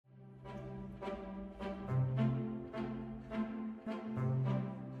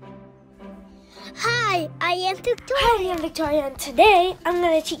Hi, I am Victoria. Hi, I'm Victoria, and today I'm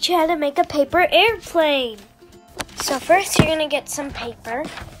going to teach you how to make a paper airplane. So first you're going to get some paper,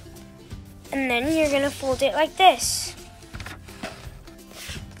 and then you're going to fold it like this.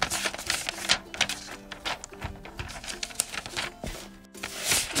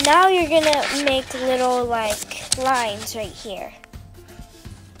 Now you're going to make little lines right here.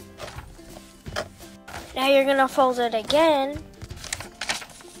 Now you're going to fold it again.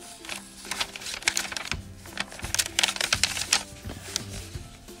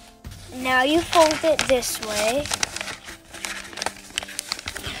 Now you fold it this way.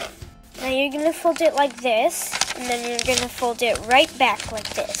 Now you're going to fold it like this, and then you're going to fold it right back like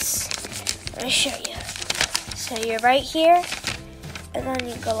this. Let me show you. So you're right here, and then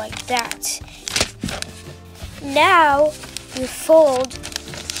you go like that. Now you fold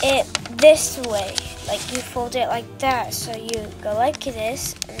it this way. Like you fold it like that. So you go like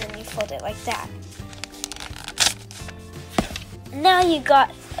this, and then you fold it like that. Now you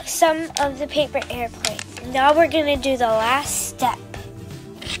got some of the paper airplane. Now we're gonna do the last step.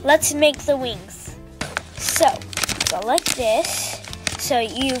 Let's make the wings. So go like this. So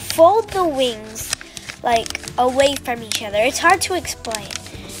you fold the wings like away from each other. It's hard to explain.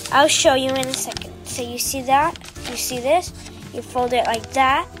 I'll show you in a second. So you see that? You see this? You fold it like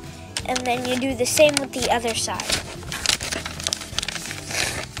that, and then you do the same with the other side.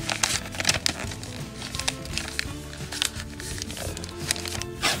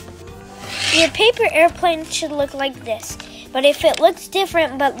 Your paper airplane should look like this, but if it looks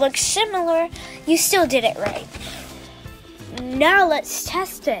different but looks similar, you still did it right. Now let's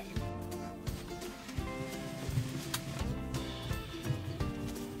test it.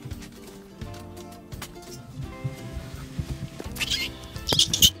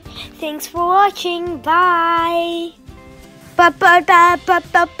 Thanks for watching. Bye. Ba ba ba ba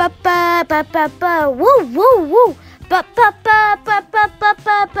ba ba ba ba ba ba. Woo woo woo. Ba ba ba ba ba ba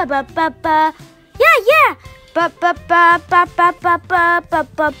ba ba ba ba ba. Yeah. Ba ba ba ba ba ba ba ba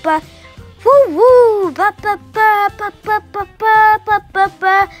ba ba. Woo woo. Ba ba ba ba ba ba ba ba ba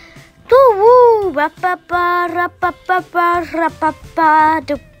ba. Woo woo. Ba ba ba ra ba ba ba ra ba ba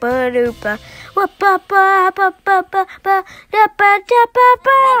do ba do ba. Wa ba ba ba ba ba ba da ba da ba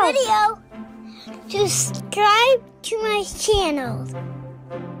ba. Video. Subscribe to my channel.